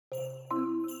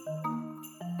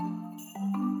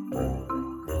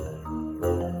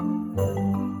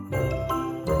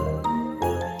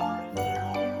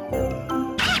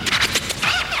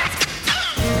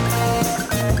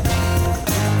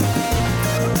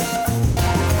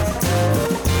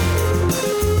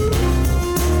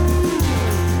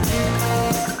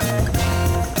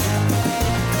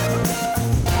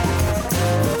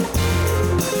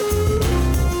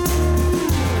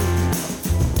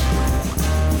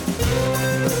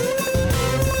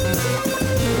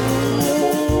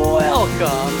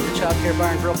South Care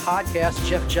Bar and Grill podcast.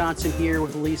 Jeff Johnson here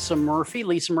with Lisa Murphy.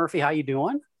 Lisa Murphy, how you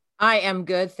doing? I am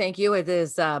good, thank you. It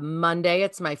is Monday.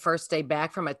 It's my first day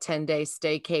back from a 10-day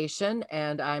staycation,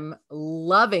 and I'm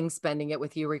loving spending it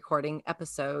with you recording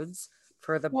episodes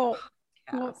for the Well,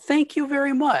 thank you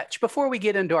very much. Before we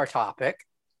get into our topic,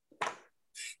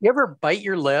 you ever bite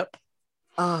your lip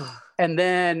and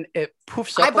then it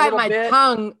poofs up a little bit?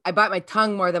 I bite my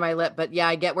tongue more than my lip, but yeah,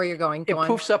 I get where you're going. It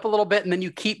poofs up a little bit, and then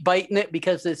you keep biting it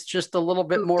because it's just a little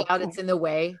bit more. It's in the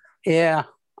way. Yeah.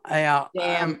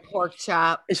 Damn pork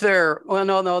chop. Is there? Well,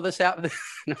 no. This happened.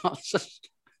 No, it's just,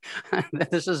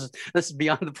 this is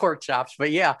beyond the pork chops.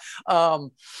 But yeah,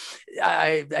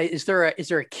 is there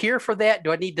a cure for that?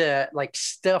 Do I need to like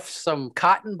stuff some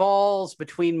cotton balls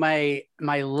between my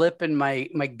lip and my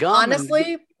gum?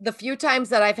 Honestly, the few times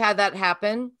that I've had that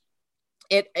happen,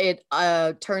 it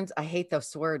turns. I hate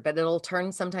this word, but it'll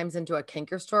turn sometimes into a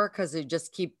canker store because you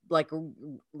just keep like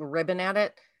ribbing at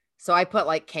it. So I put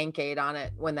like Kank-Aid on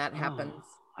it when that happens.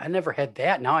 I never had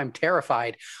that. Now I'm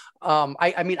terrified. I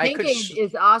mean, Kank-Aid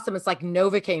is awesome. It's like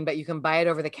Novocaine, but you can buy it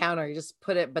over the counter. You just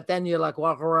put it, but then you're like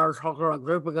walk around talking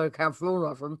like I can't feel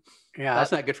nothing. Yeah,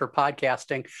 that's not good for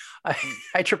podcasting.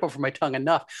 I trip over my tongue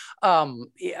enough.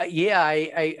 Yeah,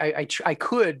 I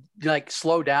could like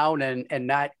slow down and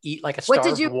not eat like a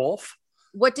starved wolf.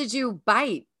 What did you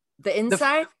bite? The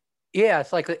inside? Yeah,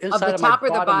 it's like the inside of my top or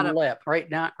the bottom lip, right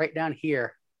down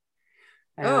here.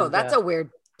 And, that's a weird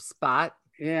spot.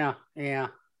 Yeah. Maybe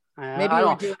you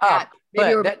were doing that. Maybe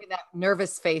you were making that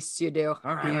nervous face you do.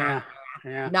 Yeah.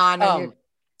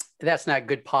 That's not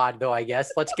good pod though, I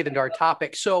guess. Let's get into our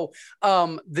topic. So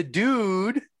the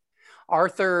dude,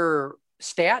 Arthur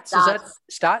Stotz, is that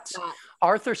Stotz?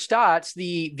 Arthur Stotz,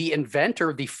 the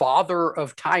inventor, the father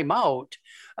of timeout,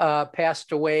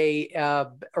 passed away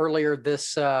earlier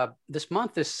this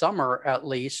month, this summer at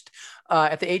least,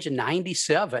 at the age of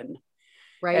 97.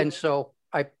 Right. And so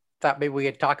I thought maybe we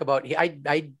could talk about.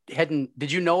 I hadn't.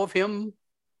 Did you know of him?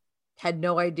 Had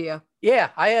no idea. Yeah,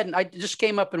 I hadn't. I just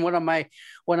came up in one of my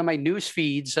news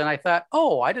feeds, and I thought,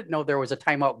 oh, I didn't know there was a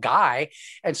timeout guy,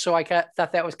 and so I thought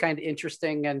that was kind of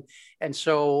interesting, and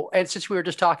since we were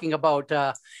just talking about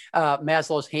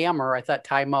Maslow's hammer, I thought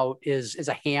timeout is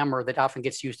a hammer that often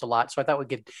gets used a lot. So I thought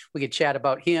we could chat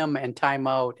about him and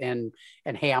timeout and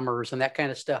hammers and that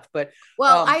kind of stuff. But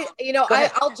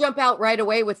I'll jump out right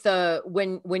away with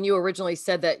when you originally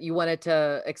said that you wanted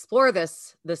to explore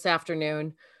this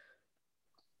afternoon.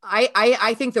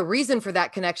 I think the reason for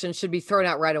that connection should be thrown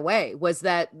out right away was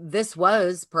that this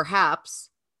was perhaps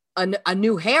a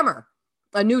new hammer,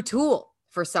 a new tool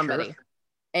for somebody. Sure.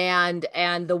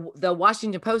 And the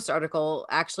Washington Post article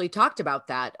actually talked about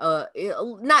that,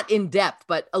 not in depth,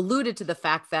 but alluded to the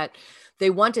fact that they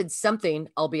wanted something,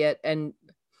 albeit, and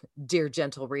dear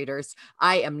gentle readers,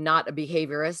 I am not a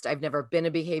behaviorist. I've never been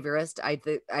a behaviorist.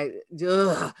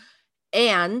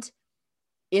 And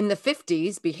in the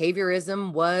 50s,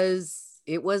 behaviorism was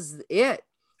it.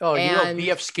 Oh,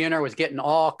 B.F. Skinner was getting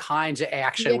all kinds of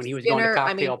action when he was going to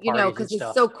cocktail parties because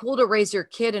it's so cool to raise your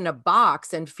kid in a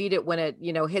box and feed it when it,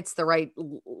 hits the right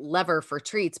lever for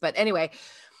treats. But anyway,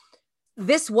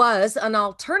 this was an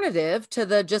alternative to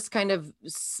the just kind of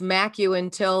smack you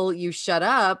until you shut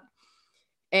up.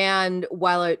 And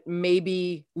while it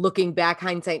maybe looking back,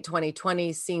 hindsight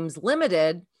 2020 seems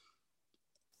limited,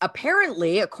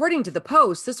 apparently, according to the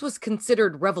Post, this was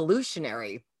considered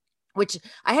revolutionary, which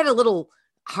I had a little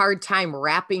hard time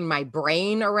wrapping my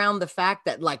brain around the fact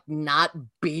that like not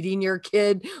beating your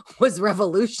kid was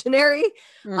revolutionary.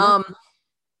 Mm-hmm.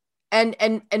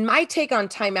 And my take on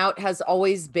timeout has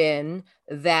always been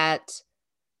that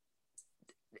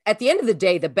at the end of the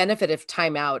day, the benefit of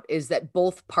timeout is that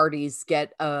both parties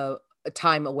get a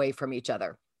time away from each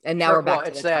other. And now we're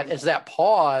back to that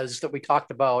pause that we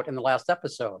talked about in the last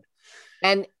episode.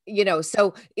 And,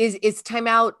 so is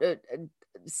timeout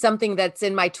something that's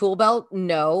in my tool belt?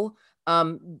 No.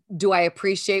 Do I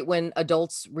appreciate when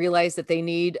adults realize that they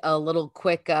need a little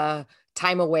quick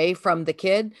time away from the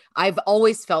kid? I've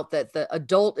always felt that the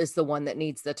adult is the one that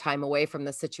needs the time away from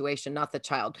the situation, not the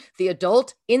child. The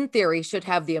adult, in theory, should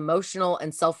have the emotional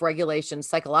and self-regulation,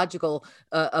 psychological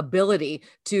ability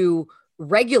to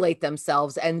regulate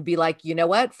themselves and be like, you know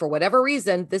what, for whatever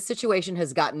reason, this situation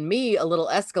has gotten me a little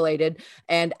escalated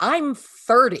and I'm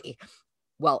 30.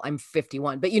 Well, I'm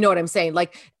 51, but you know what I'm saying?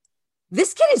 Like,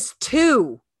 this kid is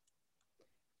 2.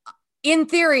 In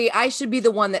theory, I should be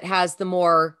the one that has the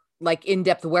more like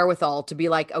in-depth wherewithal to be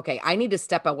like, okay, I need to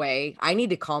step away. I need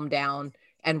to calm down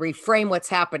and reframe what's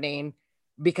happening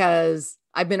because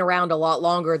I've been around a lot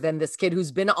longer than this kid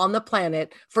who's been on the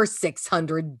planet for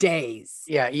 600 days.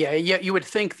 Yeah, yeah, yeah. You would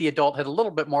think the adult had a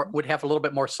little bit more, would have a little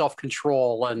bit more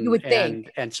self-control You would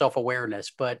think. and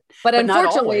self-awareness, But but not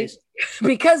unfortunately, always.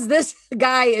 because this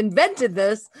guy invented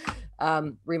this,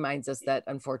 reminds us that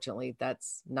unfortunately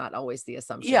that's not always the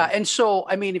assumption. Yeah, and so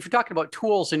I mean, if you're talking about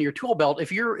tools in your tool belt,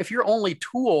 if your only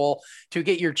tool to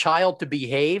get your child to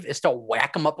behave is to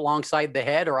whack them up alongside the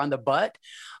head or on the butt,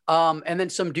 and then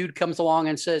some dude comes along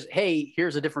and says, "Hey,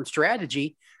 here's a different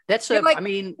strategy." You're like, I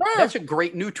mean, "Yeah." that's a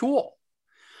great new tool.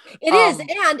 It is,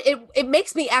 and it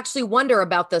makes me actually wonder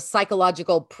about the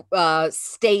psychological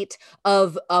state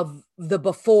of the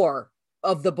before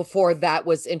that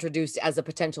was introduced as a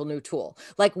potential new tool.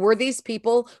 Like, were these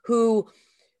people who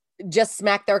just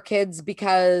smacked their kids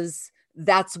because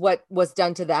that's what was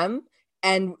done to them,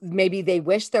 and maybe they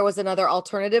wish there was another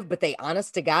alternative, but they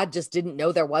honest to God just didn't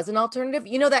know there was an alternative?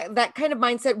 You know, that kind of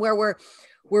mindset where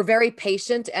we're very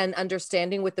patient and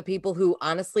understanding with the people who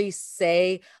honestly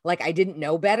say, like, I didn't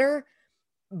know better.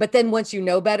 But then once you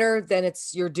know better, then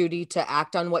it's your duty to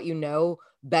act on what you know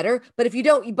better. But if you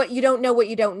don't, but you don't know what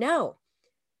you don't know.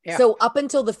 Yeah. So up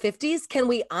until the 50s, can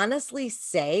we honestly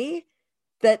say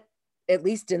that, at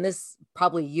least in this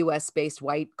probably US based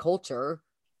white culture,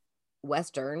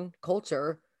 Western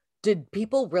culture, did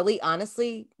people really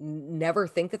honestly never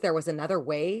think that there was another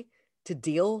way to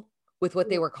deal with what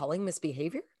they were calling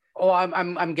misbehavior? Oh,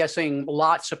 I'm guessing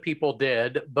lots of people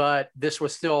did, but this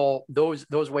was still those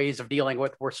ways of dealing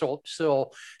with were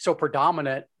so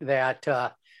predominant that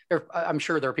I'm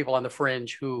sure there are people on the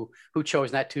fringe who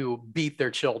chose not to beat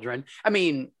their children. I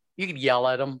mean, you could yell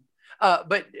at them,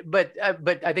 but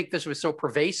I think this was so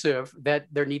pervasive that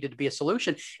there needed to be a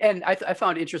solution. And I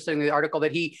found interesting in the article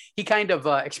that he kind of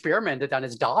experimented on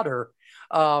his daughter.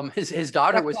 His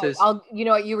daughter was his. You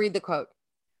know what? You read the quote.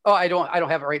 Oh, I don't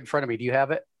have it right in front of me. Do you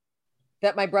have it?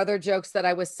 That my brother jokes that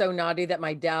I was so naughty that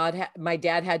my dad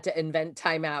had to invent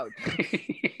timeout.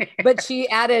 But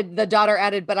the daughter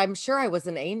added, but I'm sure I was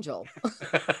an angel.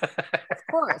 Of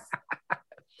course.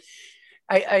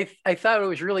 I thought it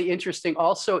was really interesting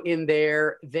also in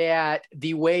there that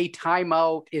the way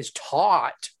timeout is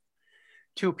taught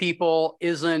to people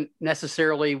isn't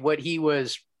necessarily what he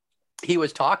was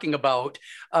talking about.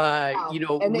 Wow. You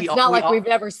know, and it's not like we've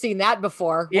never seen that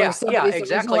before. Yeah, where somebody's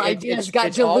exactly. Ideas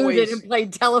got diluted and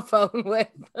played telephone with.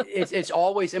 it's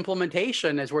always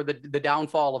implementation is where the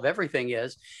downfall of everything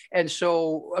is. And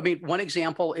so, I mean, one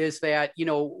example is that, you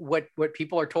know, what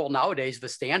people are told nowadays, the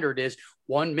standard is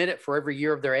 1 minute for every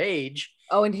year of their age.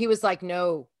 Oh, and he was like,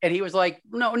 no. And he was like,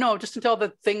 no, just until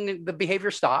the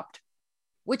behavior stopped.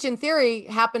 Which in theory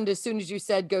happened as soon as you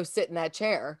said, go sit in that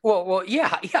chair. Well,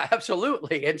 yeah,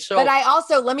 absolutely. And so, but I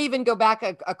also, let me even go back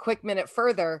a quick minute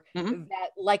further, mm-hmm. that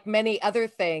like many other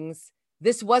things,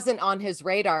 this wasn't on his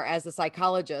radar as a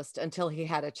psychologist until he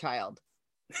had a child.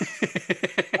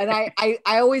 And I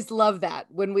always love that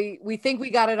when we think we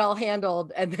got it all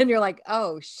handled. And then you're like,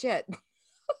 oh shit.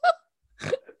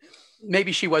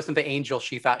 Maybe she wasn't the angel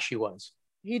she thought she was.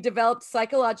 He developed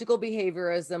psychological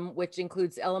behaviorism, which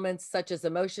includes elements such as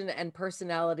emotion and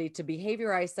personality to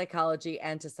behaviorize psychology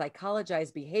and to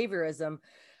psychologize behaviorism.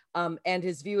 And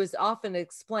his view is often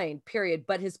explained, period.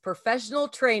 But his professional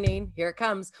training, here it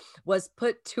comes, was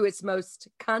put to its most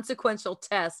consequential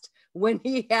test when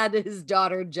he had his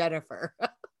daughter, Jennifer.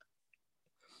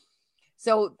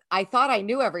 So I thought I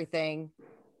knew everything,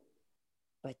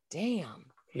 but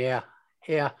damn. Yeah.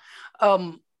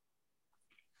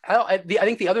 I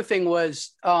think the other thing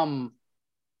was, didn't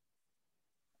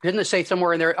it say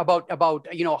somewhere in there about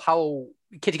you know how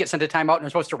kids get sent to timeout and are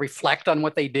supposed to reflect on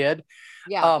what they did?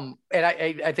 Yeah. And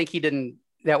I think he didn't.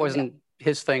 That wasn't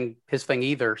his thing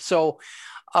either. So,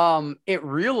 it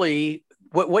really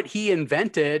what he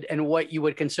invented and what you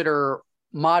would consider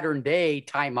modern day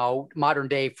timeout, modern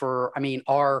day for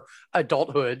our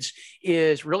adulthoods,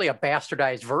 is really a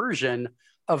bastardized version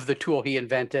of the tool he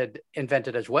invented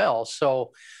as well.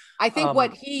 So I think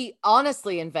what he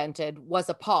honestly invented was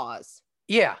a pause.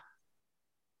 Yeah.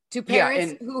 To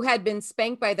parents who had been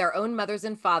spanked by their own mothers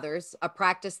and fathers, a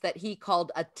practice that he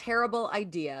called a terrible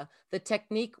idea, the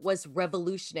technique was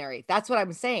revolutionary. That's what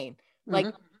I'm saying. Mm-hmm.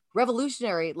 Like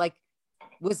revolutionary, like,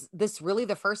 was this really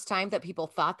the first time that people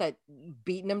thought that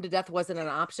beating them to death wasn't an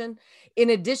option? In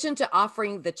addition to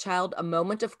offering the child a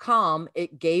moment of calm,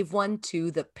 it gave one to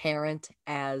the parent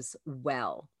as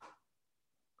well.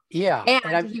 Yeah.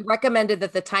 And he recommended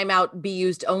that the timeout be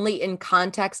used only in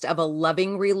context of a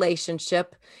loving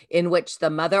relationship in which the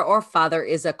mother or father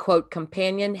is a, quote,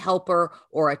 companion, helper,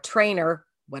 or a trainer,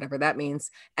 whatever that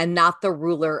means, and not the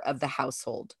ruler of the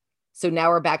household. So now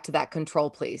we're back to that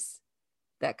control, please.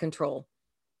 that control.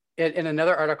 In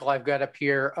another article I've got up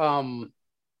here,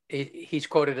 he's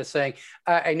quoted as saying,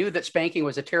 I knew that spanking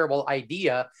was a terrible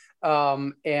idea,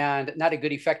 and not a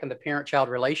good effect on the parent-child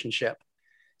relationship.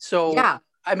 So, Yeah.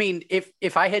 I mean,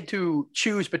 if I had to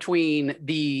choose between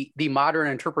the modern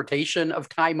interpretation of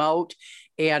timeout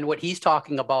and what he's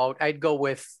talking about, I'd go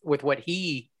with what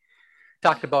he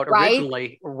talked about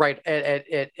originally, right at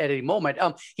a moment.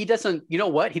 He doesn't, you know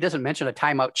what? He doesn't mention a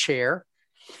timeout chair.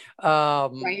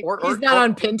 Right. He's not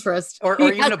on Pinterest, or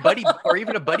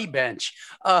even a buddy bench.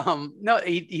 No,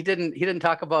 he didn't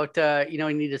talk about he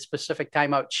needed a specific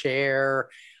timeout chair.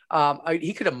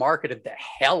 He could have marketed the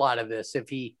hell out of this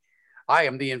if I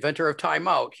am the inventor of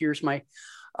timeout. Here's my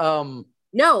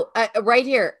no, right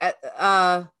here.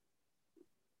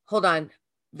 Hold on.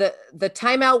 The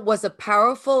timeout was a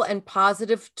powerful and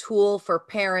positive tool for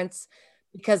parents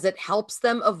because it helps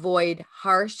them avoid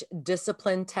harsh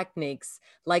discipline techniques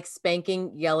like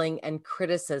spanking, yelling, and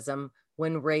criticism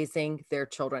when raising their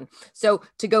children. So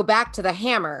to go back to the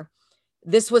hammer,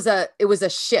 it was a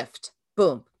shift.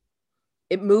 Boom.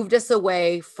 It moved us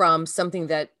away from something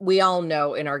that we all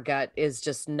know in our gut is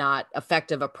just not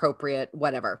effective, appropriate,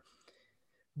 whatever.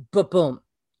 But boom.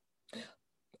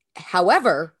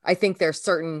 However, I think there's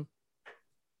certain,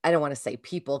 I don't want to say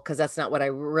people because that's not what I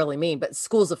really mean, but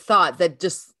schools of thought that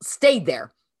just stayed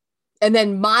there and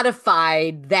then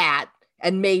modified that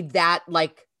and made that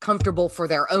like comfortable for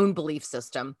their own belief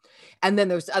system. And then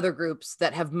there's other groups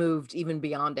that have moved even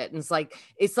beyond it. And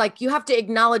it's like you have to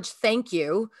acknowledge, thank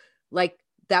you. Like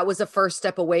that was a first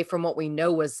step away from what we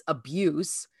know was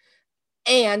abuse.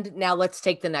 And now let's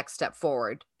take the next step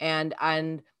forward. And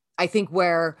I think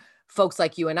where folks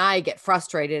like you and I get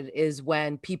frustrated is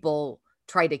when people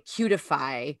try to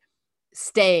cutify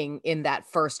staying in that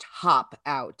first hop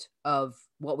out of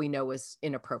what we know is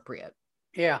inappropriate.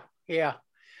 Yeah.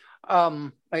 I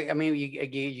mean,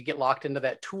 you get locked into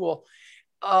that tool.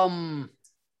 So,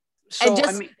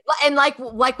 and like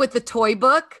with the toy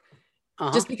book,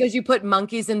 just because you put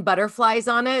monkeys and butterflies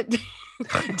on it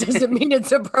doesn't mean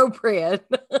it's appropriate.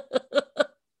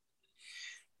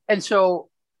 And so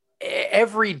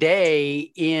every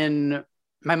day in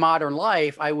my modern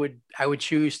life, I would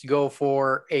choose to go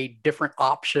for a different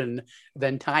option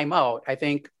than timeout. I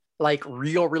think like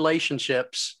real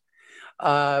relationships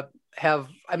I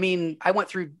went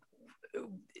through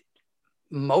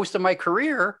most of my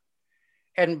career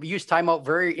and used timeout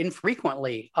very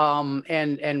infrequently,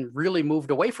 and really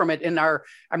moved away from it in our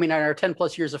 10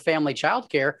 plus years of family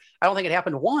childcare. I don't think it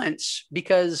happened once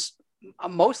because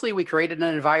mostly we created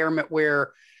an environment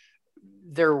where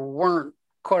there weren't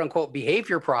quote unquote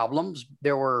behavior problems.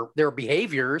 There were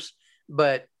behaviors,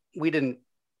 but we didn't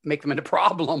make them into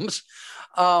problems.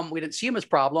 We didn't see them as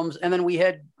problems. And then we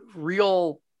had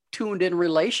real tuned in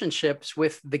relationships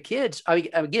with the kids.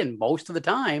 Again, most of the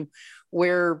time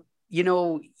where, you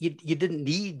didn't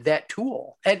need that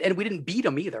tool and we didn't beat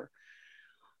them either.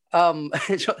 So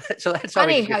that's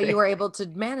funny how you were able to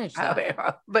manage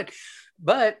that.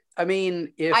 But I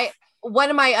mean, one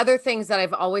of my other things that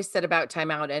I've always said about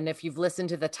timeout, and if you've listened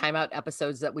to the timeout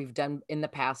episodes that we've done in the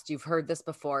past, you've heard this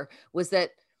before, was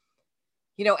that,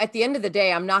 at the end of the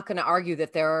day, I'm not going to argue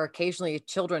that there are occasionally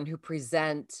children who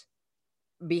present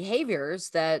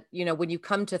behaviors that, when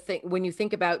you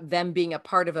think about them being a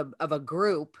part of a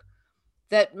group,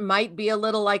 that might be a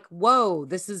little like, whoa,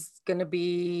 this is going to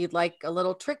be like a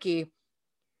little tricky.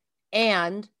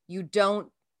 And you don't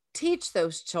teach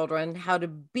those children how to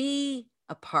be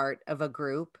a part of a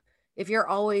group if you're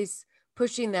always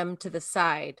pushing them to the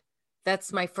side.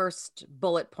 That's my first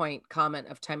bullet point comment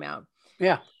of timeout.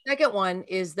 Yeah. Second one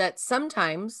is that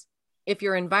sometimes if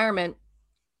your environment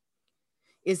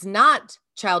is not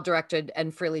child directed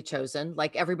and freely chosen,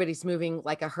 like everybody's moving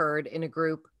like a herd in a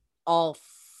group all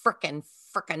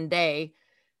frickin' day,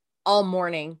 all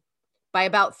morning, by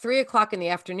about 3:00 in the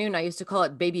afternoon, I used to call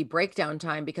it baby breakdown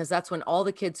time because that's when all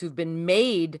the kids who've been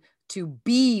made to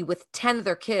be with 10 of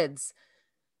their kids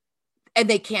and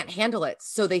they can't handle it.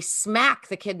 So they smack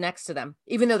the kid next to them,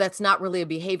 even though that's not really a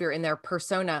behavior in their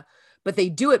persona, but they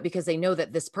do it because they know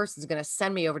that this person's going to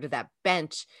send me over to that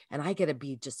bench and I get to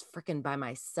be just freaking by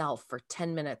myself for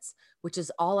 10 minutes, which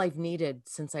is all I've needed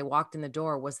since I walked in the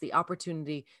door was the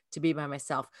opportunity to be by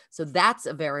myself. So that's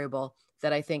a variable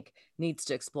that I think needs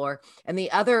to explore. And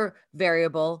the other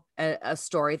variable, a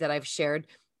story that I've shared,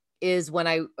 is when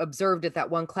I observed at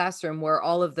that one classroom where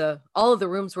all of the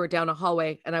rooms were down a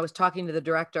hallway and I was talking to the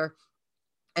director,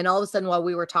 and all of a sudden while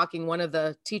we were talking, one of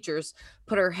the teachers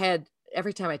put her head,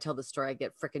 every time I tell the story, I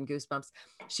get freaking goosebumps.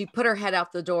 She put her head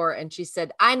out the door and she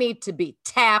said, "I need to be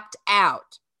tapped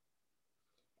out."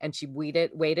 And she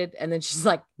waited. And then she's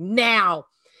like, now.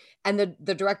 And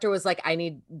the director was like,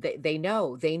 they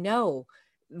know.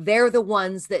 They're the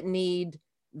ones that need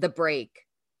the break.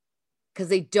 Because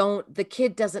the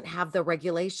kid doesn't have the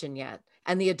regulation yet.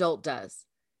 And the adult does.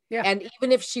 Yeah. And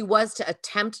even if she was to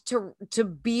attempt to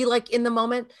be like in the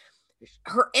moment,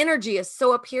 her energy is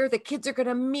so up here. The kids are going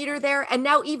to meet her there. And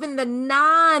now even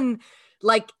the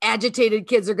agitated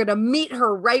kids are going to meet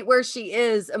her right where she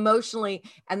is emotionally.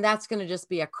 And that's going to just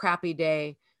be a crappy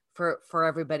day for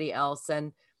everybody else.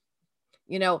 And,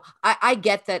 I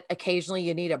get that occasionally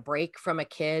you need a break from a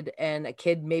kid and a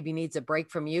kid maybe needs a break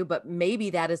from you, but maybe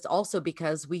that is also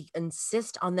because we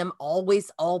insist on them always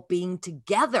all being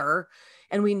together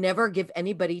and we never give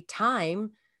anybody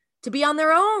time to be on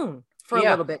their own for a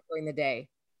little bit during the day.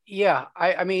 Yeah.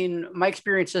 I mean, my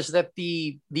experience is that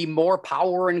the more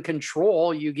power and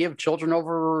control you give children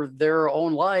over their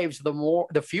own lives,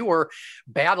 the fewer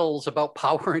battles about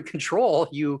power and control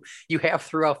you have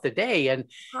throughout the day. And,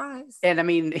 surprise. And I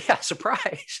mean, yeah,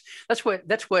 surprise. That's what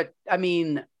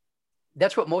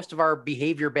most of our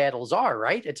behavior battles are,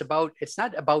 right? It's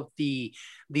not about the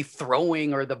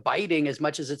throwing or the biting as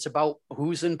much as it's about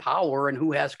who's in power and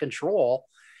who has control.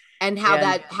 And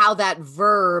how that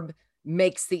verb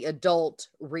makes the adult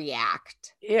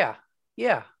react. Yeah.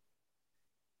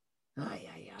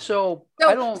 So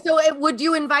would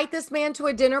you invite this man to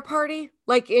a dinner party,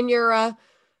 like in your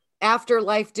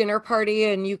afterlife dinner party?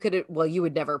 And you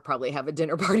would never probably have a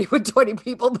dinner party with 20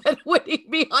 people, but would he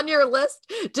be on your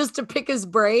list just to pick his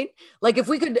brain? Like if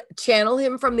we could channel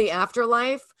him from the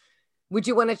afterlife, would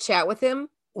you want to chat with him?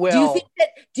 Well,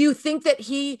 do you think that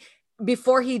he,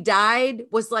 before he died,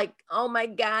 was like, oh my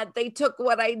God, they took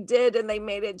what I did and they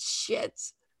made it shit?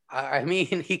 I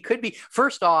mean, he could be,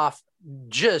 first off,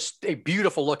 just a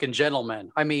beautiful looking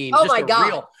gentleman. I mean,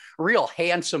 real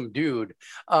handsome dude.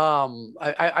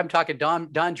 I'm talking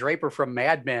Don Draper from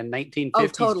Mad Men, 1950s. Oh,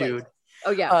 totally. Dude.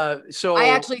 Oh yeah. So I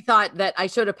actually thought that I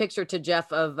showed a picture to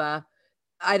Jeff of,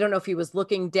 I don't know if he was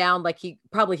looking down, like he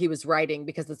was writing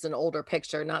because it's an older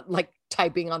picture, not like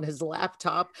typing on his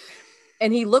laptop.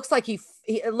 And he looks like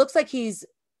it looks like he's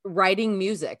writing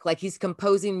music, like he's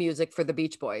composing music for the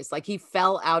Beach Boys. Like he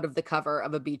fell out of the cover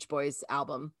of a Beach Boys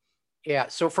album. Yeah.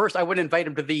 So first I wouldn't invite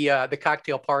him to the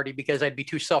cocktail party because I'd be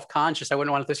too self-conscious. I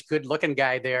wouldn't want this good looking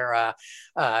guy there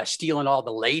stealing all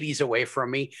the ladies away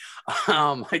from me,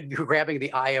 grabbing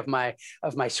the eye of my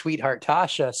sweetheart,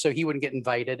 Tasha. So he wouldn't get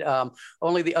invited.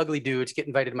 Only the ugly dudes get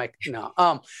invited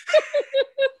to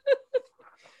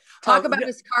Talk about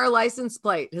his car license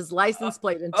plate, his license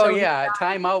plate.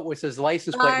 Time Out was his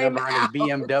license plate number on his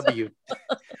BMW.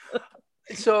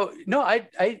 So no, I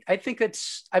think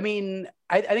I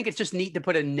think it's just neat to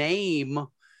put a name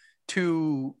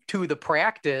to the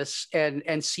practice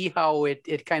and see how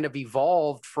it kind of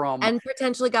evolved from, and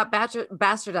potentially got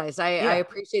bastardized. I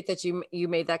appreciate that you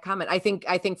made that comment. I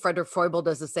think Frederick Froebel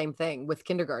does the same thing with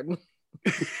kindergarten.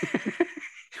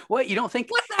 What, you don't think?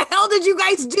 What the hell did you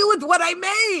guys do with what I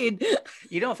made?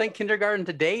 You don't think Kindergarten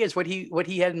Today is what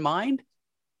he had in mind?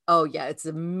 Oh yeah, it's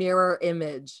a mirror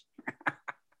image.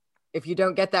 If you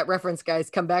don't get that reference, guys,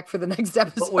 come back for the next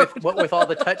episode. What with all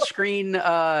the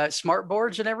touchscreen smart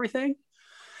boards and everything?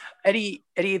 Any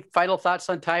final thoughts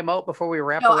on Time Out before we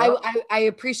wrap up? I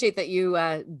appreciate that you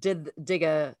did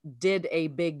a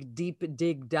big deep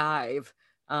dig dive.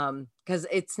 Because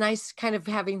it's nice kind of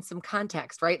having some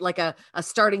context, right? Like a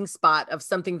starting spot of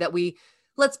something that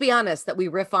let's be honest, that we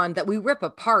riff on, that we rip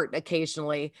apart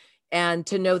occasionally, and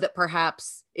to know that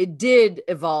perhaps it did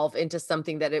evolve into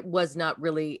something that it was not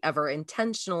really ever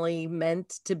intentionally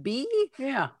meant to be.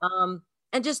 Yeah.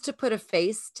 And just to put a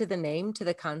face to the name, to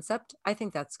the concept, I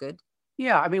think that's good.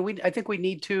 Yeah. I mean, I think we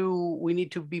need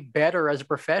to be better as a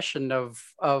profession of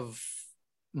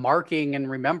marking and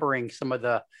remembering some of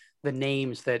the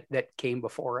names that came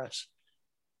before us.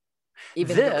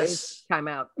 Even if it's Time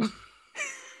Out.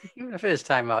 Even if it is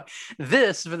Time Out.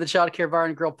 This has been the Child Care Bar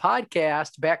and Grill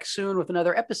podcast. Back soon with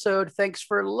another episode. Thanks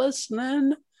for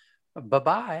listening.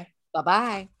 Bye-bye.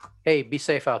 Bye-bye. Hey, be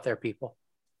safe out there, people.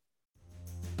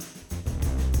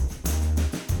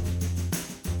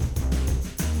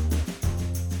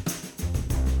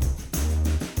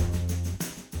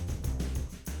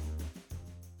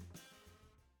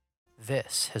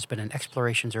 This has been an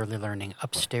Explorations Early Learning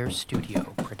Upstairs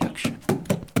Studio production.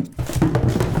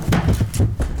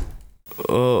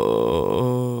 Oh.